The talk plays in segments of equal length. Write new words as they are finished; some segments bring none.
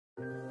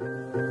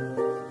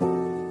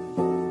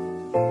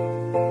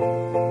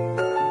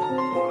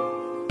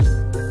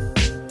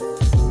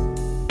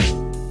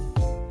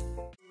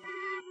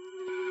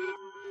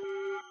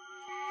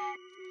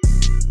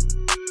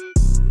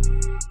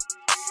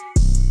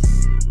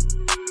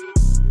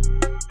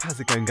How's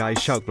it going, guys?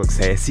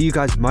 SharkBlox here. So you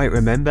guys might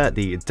remember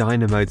the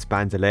Dynamode's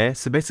bandolier.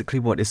 So basically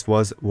what this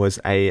was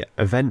a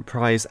event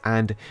prize,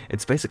 and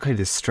it's basically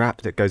this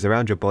strap that goes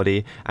around your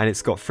body and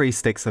it's got 3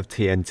 sticks of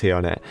TNT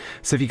on it.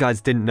 So if you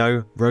guys didn't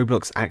know,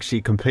 Roblox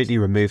actually completely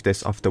removed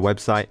this off the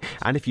website,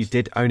 and if you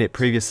did own it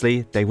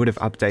previously, they would have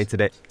updated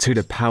it to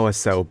the power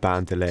cell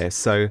bandolier.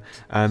 So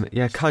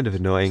yeah, kind of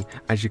annoying.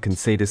 As you can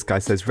see, this guy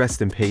says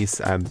rest in peace,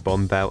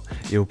 bomb belt,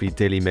 you'll be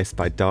dearly missed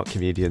by dark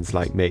comedians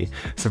like me.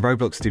 So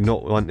Roblox do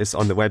not want this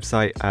on the website,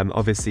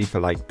 obviously for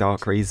like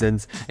dark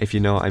reasons, if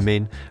you know what I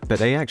mean, but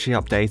they actually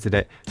updated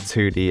it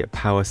to the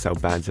power cell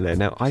bandolier.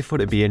 Now I thought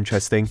it'd be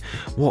interesting,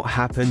 what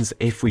happens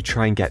if we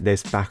try and get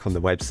this back on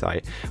the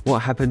website? What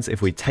happens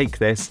if we take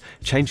this,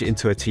 change it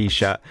into a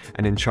t-shirt,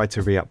 and then try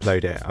to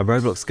re-upload it? Are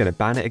Roblox going to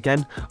ban it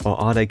again, or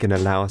are they going to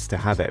allow us to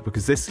have it?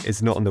 Because this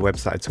is not on the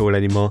website at all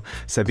anymore,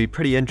 so it'd be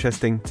pretty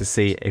interesting to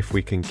see if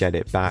we can get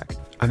it back.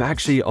 I'm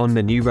actually on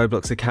the new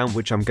Roblox account,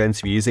 which I'm going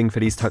to be using for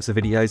these types of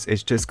videos.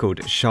 It's just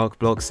called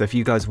SharkBlox. So if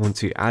you guys want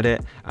to add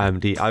it,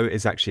 the O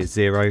is actually a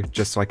 0,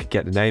 just so I could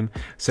get the name.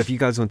 So if you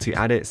guys want to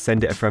add it,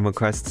 send it a friend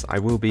request. I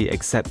will be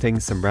accepting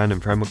some random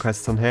friend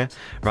requests on here.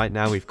 Right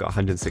now we've got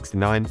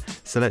 169.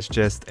 So let's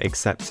just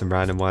accept some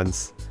random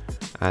ones.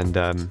 And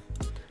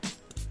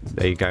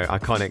there you go. I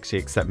can't actually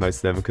accept most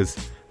of them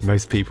because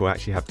most people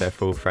actually have their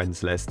full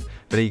friends list.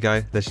 But there you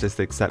go. Let's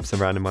just accept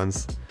some random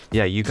ones.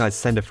 Yeah, you guys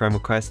send a friend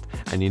request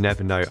and you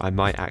never know, I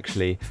might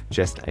actually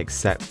just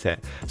accept it.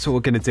 So what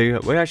we're going to do,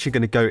 we're actually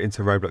going to go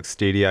into Roblox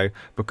Studio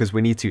because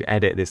we need to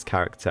edit this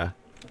character.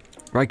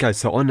 Right guys,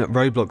 so on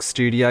ROBLOX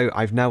Studio,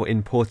 I've now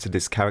imported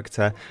this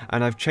character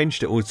and I've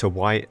changed it all to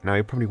white. Now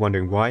you're probably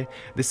wondering why.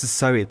 This is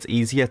so it's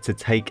easier to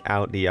take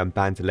out the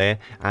bandolier,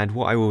 and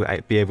what I will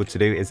be able to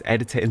do is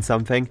edit it in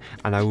something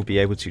and I will be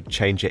able to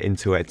change it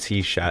into a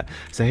t-shirt.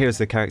 So here's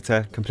the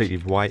character, completely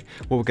white.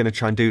 What we're going to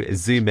try and do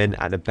is zoom in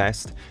at the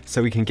best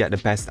so we can get the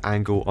best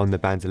angle on the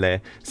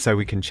bandolier so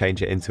we can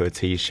change it into a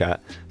t-shirt.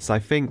 So I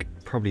think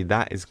probably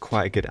that is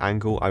quite a good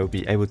angle. I will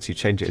be able to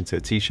change it into a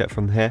t-shirt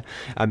from here.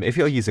 If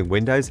you're using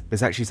Windows,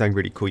 there's actually something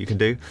really cool you can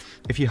do.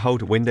 If you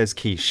hold Windows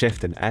key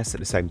Shift and S at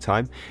the same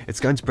time,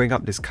 it's going to bring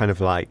up this kind of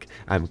like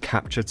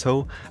capture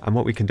tool, and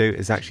what we can do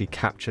is actually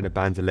capture the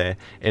bandolier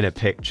in a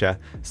picture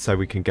so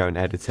we can go and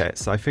edit it.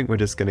 So I think we're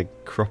just going to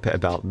crop it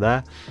about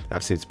there.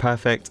 That seems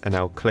perfect, and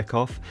I'll click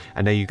off,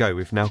 and there you go.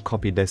 We've now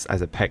copied this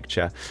as a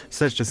picture.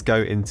 So let's just go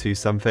into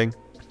something.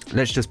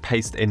 Let's just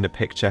paste in the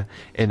picture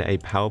in a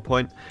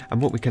PowerPoint,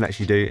 and what we can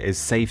actually do is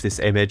save this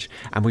image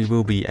and we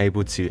will be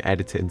able to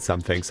edit it in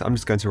something. So I'm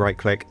just going to right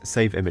click,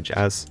 save image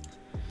as.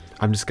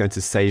 I'm just going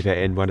to save it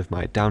in one of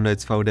my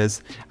downloads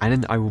folders, and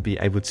then I will be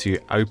able to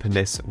open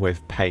this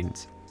with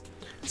Paint.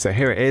 So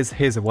here it is.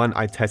 Here's the one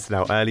I tested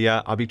out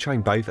earlier. I'll be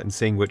trying both and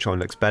seeing which one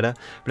looks better,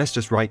 but let's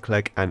just right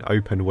click and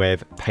open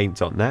with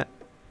Paint.net.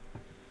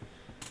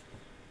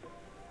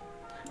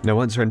 Now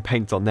once we're in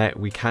Paint.net,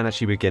 we can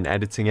actually begin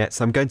editing it.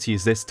 So I'm going to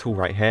use this tool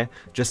right here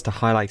just to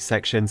highlight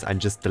sections and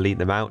just delete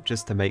them out,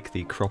 just to make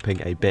the cropping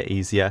a bit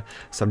easier.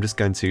 So I'm just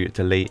going to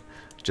delete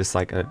just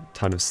like a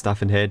ton of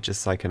stuff in here,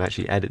 just so I can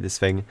actually edit this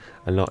thing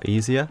a lot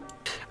easier.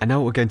 And now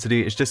what we're going to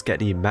do is just get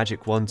the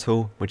magic wand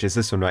tool, which is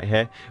this one right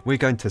here. We're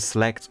going to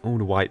select all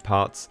the white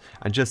parts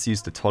and just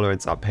use the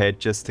tolerance up here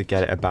just to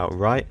get it about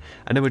right.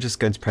 And then we're just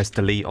going to press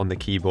delete on the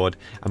keyboard,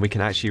 and we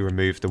can actually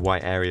remove the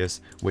white areas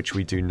which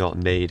we do not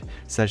need.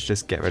 So let's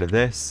just get rid of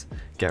this,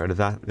 get rid of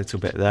that little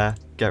bit there,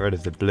 get rid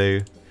of the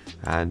blue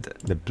and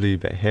the blue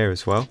bit here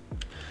as well.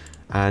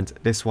 And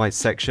this white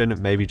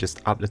section, maybe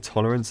just up the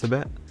tolerance a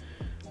bit.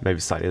 Maybe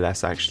slightly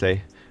less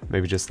actually,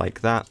 maybe just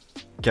like that.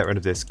 Get rid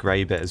of this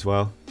grey bit as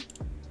well,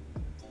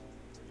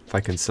 if I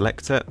can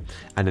select it,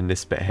 and then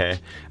this bit here.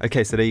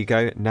 Okay, so there you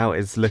go. Now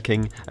it's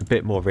looking a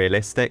bit more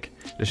realistic.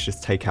 Let's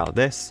just take out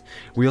this.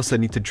 We also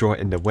need to draw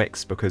in the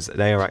wicks because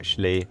they are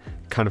actually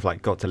kind of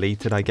like got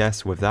deleted, I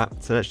guess, with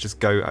that. So let's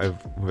just go over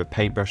with a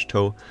paintbrush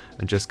tool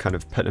and just kind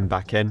of put them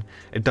back in.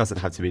 It doesn't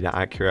have to be that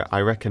accurate. I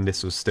reckon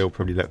this will still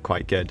probably look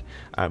quite good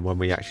when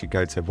we actually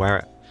go to wear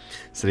it.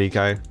 So there you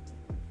go.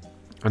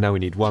 And now we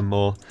need one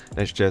more.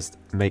 Let's just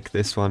make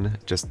this one,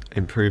 just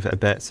improve it a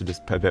bit. So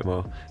just put a bit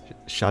more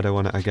shadow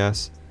on it, I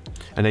guess.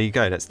 And there you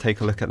go. Let's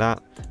take a look at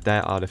that.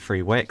 There are the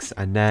 3 wicks,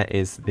 and there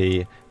is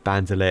the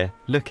bandolier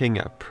looking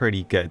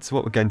pretty good. So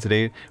what we're going to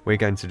do, we're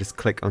going to just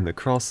click on the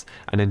cross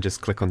and then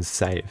just click on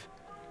save.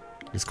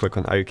 Just click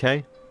on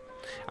OK.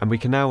 And we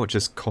can now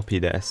just copy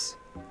this.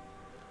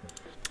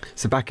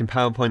 So back in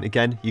PowerPoint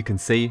again, you can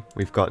see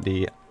we've got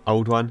the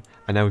old one,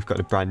 and now we've got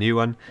a brand new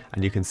one,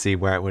 and you can see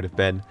where it would have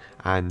been.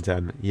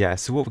 And yeah,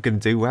 so what we're going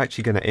to do, we're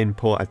actually going to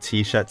import a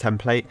t-shirt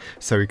template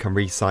so we can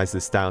resize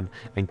this down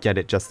and get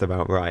it just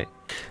about right.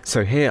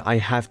 So here I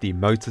have the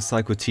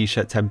motorcycle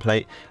t-shirt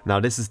template. Now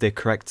this is the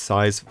correct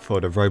size for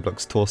the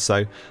Roblox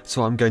torso,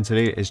 so what I'm going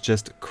to do is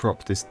just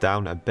crop this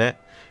down a bit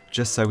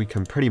just so we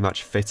can pretty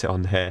much fit it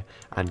on here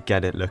and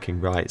get it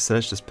looking right. So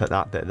let's just put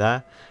that bit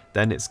there.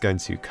 Then it's going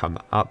to come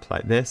up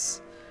like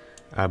this.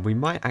 We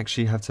might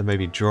actually have to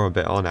maybe draw a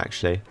bit on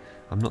actually.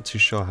 I'm not too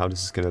sure how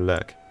this is going to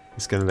look.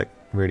 It's going to look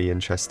really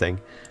interesting.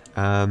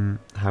 How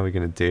are we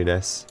going to do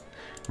this?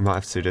 We might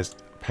have to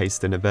just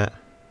paste in a bit.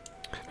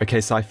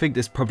 Okay, so I think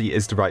this probably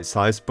is the right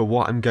size, but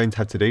what I'm going to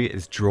have to do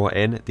is draw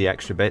in the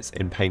extra bits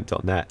in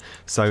paint.net.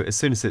 So as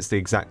soon as it's the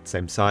exact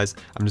same size,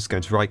 I'm just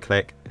going to right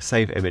click,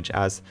 save image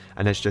as,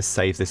 and let's just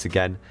save this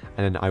again,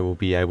 and then I will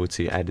be able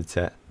to edit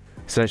it.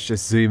 So let's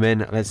just zoom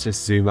in, let's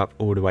just zoom up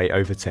all the way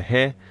over to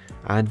here.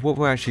 And what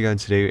we're actually going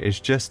to do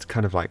is just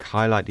kind of like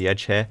highlight the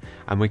edge here,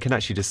 and we can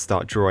actually just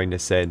start drawing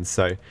this in.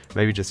 So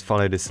maybe just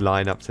follow this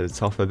line up to the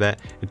top a bit.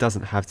 It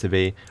doesn't have to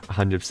be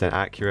 100%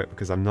 accurate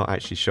because I'm not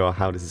actually sure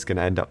how this is going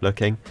to end up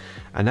looking.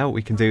 And now what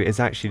we can do is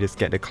actually just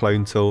get the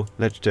clone tool.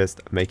 Let's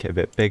just make it a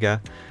bit bigger.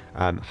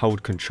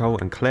 Hold control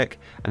and click,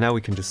 and now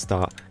we can just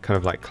start kind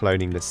of like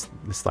cloning this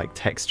like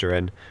texture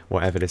in,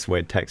 whatever this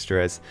weird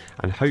texture is,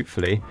 and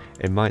hopefully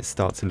it might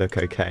start to look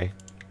okay.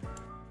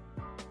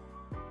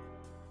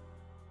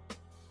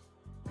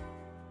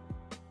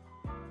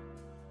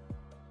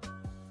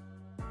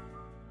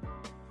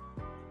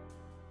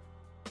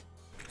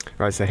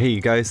 Right, so here you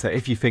go. So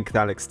if you think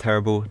that looks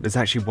terrible, there's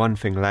actually one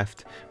thing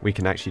left we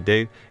can actually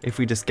do. If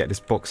we just get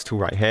this box tool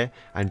right here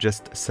and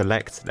just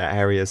select the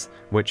areas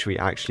which we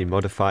actually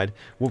modified,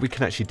 what we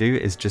can actually do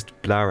is just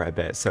blur it a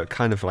bit so it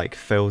kind of like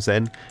fills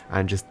in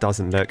and just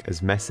doesn't look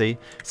as messy.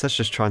 So let's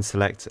just try and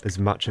select as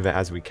much of it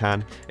as we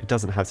can. It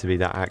doesn't have to be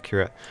that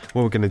accurate.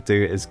 What we're going to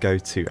do is go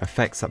to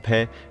effects up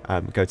here,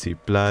 go to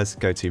blurs,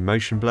 go to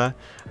motion blur,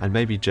 and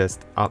maybe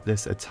just up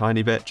this a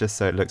tiny bit just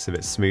so it looks a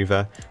bit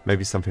smoother,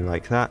 maybe something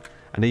like that.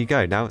 And there you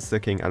go, now it's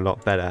looking a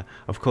lot better.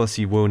 Of course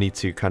you will need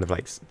to kind of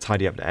like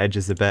tidy up the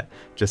edges a bit,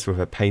 just with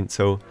a paint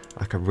tool,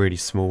 like a really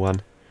small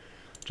one.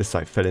 Just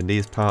like fill in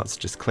these parts,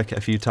 just click it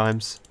a few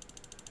times.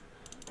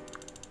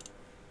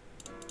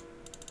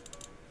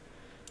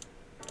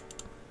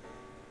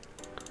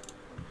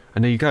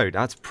 And there you go,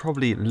 that's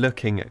probably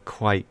looking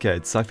quite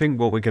good. So I think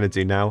what we're going to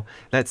do now,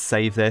 let's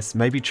save this,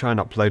 maybe try and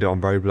upload it on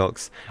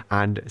Roblox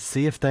and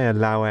see if they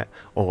allow it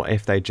or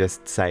if they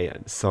just say,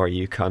 sorry,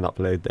 you can't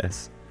upload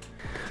this.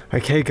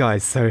 Okay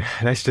guys, so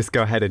let's just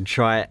go ahead and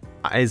try it.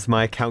 Is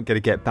my account going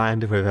to get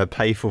banned with a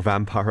playful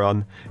vampire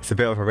on? It's a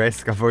bit of a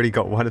risk. I've already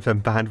got one of them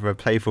banned with a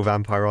playful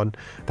vampire on.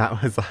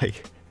 That was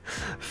like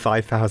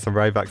 5,000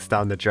 Robux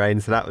down the drain,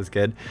 so that was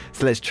good.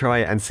 So let's try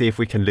it and see if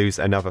we can lose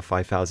another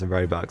 5,000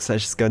 Robux. So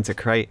let's just go into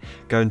create,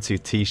 go into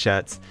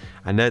t-shirts,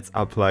 and let's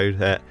upload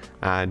it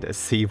and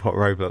see what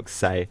Roblox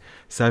say.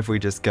 So if we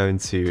just go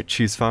into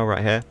choose file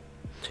right here,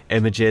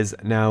 images,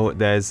 now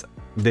there's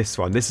this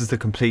one. This is the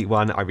complete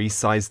one. I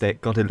resized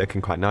it, got it looking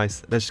quite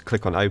nice. Let's just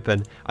click on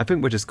open. I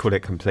think we'll just call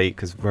it complete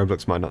because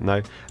Roblox might not know.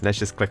 And let's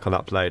just click on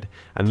upload.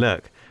 And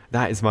look,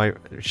 that is my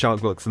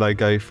SharkBlox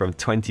logo from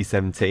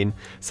 2017.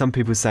 Some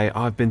people say,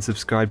 oh, I've been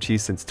subscribed to you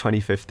since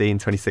 2015,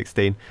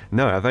 2016.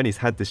 No, I've only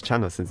had this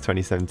channel since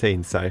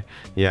 2017. So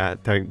yeah,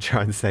 don't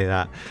try and say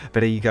that. But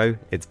there you go.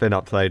 It's been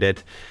uploaded.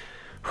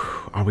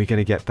 Are we going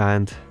to get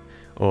banned?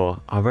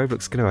 Or are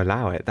Roblox going to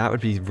allow it? That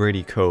would be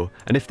really cool.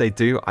 And if they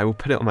do, I will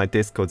put it on my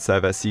Discord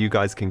server so you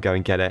guys can go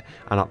and get it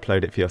and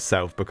upload it for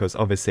yourself, because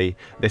obviously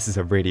this is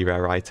a really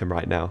rare item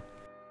right now.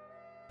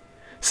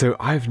 So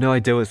I have no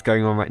idea what's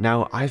going on right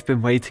now. I've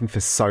been waiting for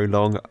so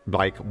long,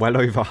 like well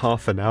over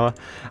half an hour,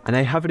 and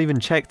I haven't even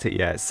checked it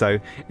yet. So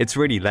it's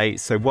really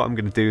late. So what I'm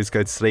going to do is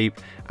go to sleep,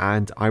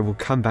 and I will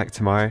come back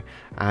tomorrow,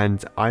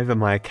 and either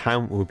my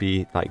account will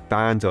be like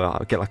banned, or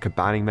I'll get like a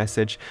banning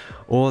message,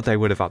 or they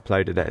would have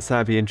uploaded it. So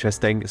that'd be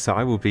interesting. So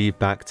I will be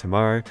back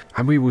tomorrow,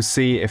 and we will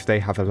see if they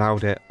have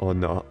allowed it or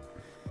not.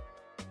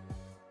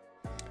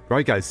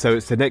 Right guys, so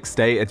it's the next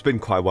day, it's been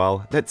quite a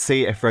while. Let's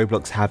see if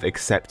Roblox have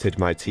accepted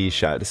my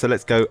t-shirt. So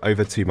let's go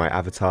over to my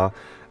avatar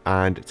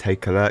and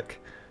take a look.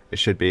 It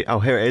should be, oh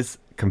here it is,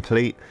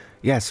 complete.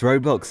 Yes,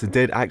 Roblox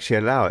did actually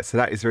allow it, so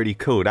that is really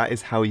cool. That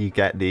is how you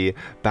get the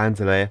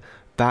bandolier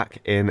back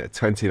in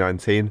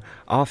 2019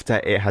 after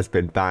it has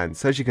been banned.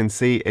 So as you can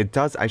see, it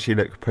does actually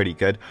look pretty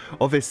good.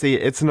 Obviously,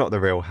 it's not the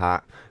real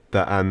hat,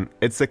 but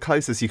it's the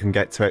closest you can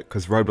get to it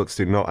because Roblox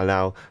do not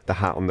allow the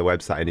hat on the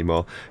website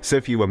anymore. So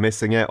if you were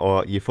missing it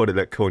or you thought it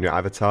looked cool in your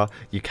avatar,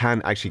 you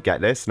can actually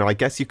get this. Now I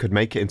guess you could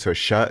make it into a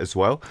shirt as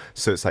well,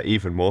 so it's like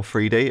even more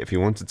 3D if you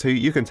wanted to.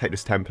 You can take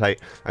this template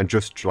and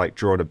just like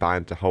draw the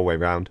band the whole way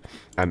around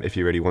if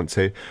you really want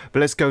to. But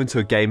let's go into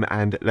a game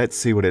and let's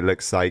see what it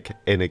looks like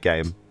in a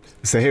game.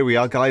 So here we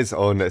are guys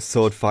on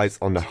Sword Fights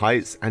on the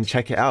Heights, and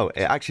check it out,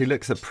 it actually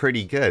looks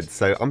pretty good.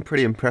 So I'm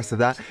pretty impressed with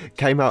that.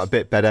 Came out a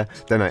bit better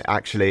than I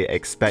actually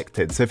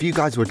expected. So if you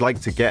guys would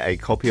like to get a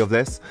copy of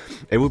this,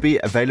 it will be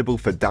available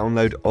for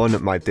download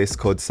on my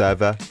Discord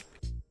server.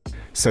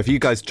 So if you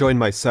guys join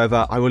my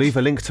server, I will leave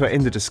a link to it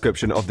in the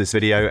description of this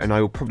video, and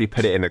I will probably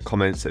put it in the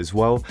comments as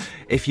well.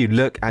 If you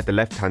look at the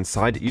left hand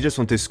side, you just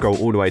want to scroll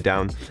all the way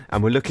down,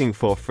 and we're looking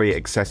for free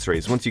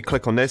accessories. Once you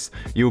click on this,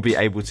 you will be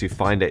able to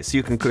find it. So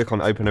you can click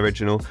on open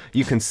original,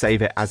 you can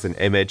save it as an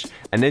image,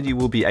 and then you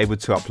will be able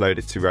to upload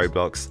it to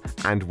Roblox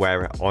and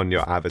wear it on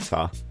your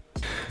avatar.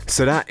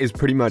 So that is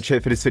pretty much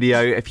it for this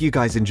video. If you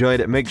guys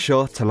enjoyed it, make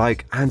sure to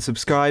like and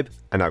subscribe,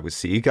 and I will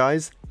see you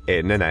guys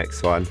in the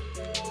next one.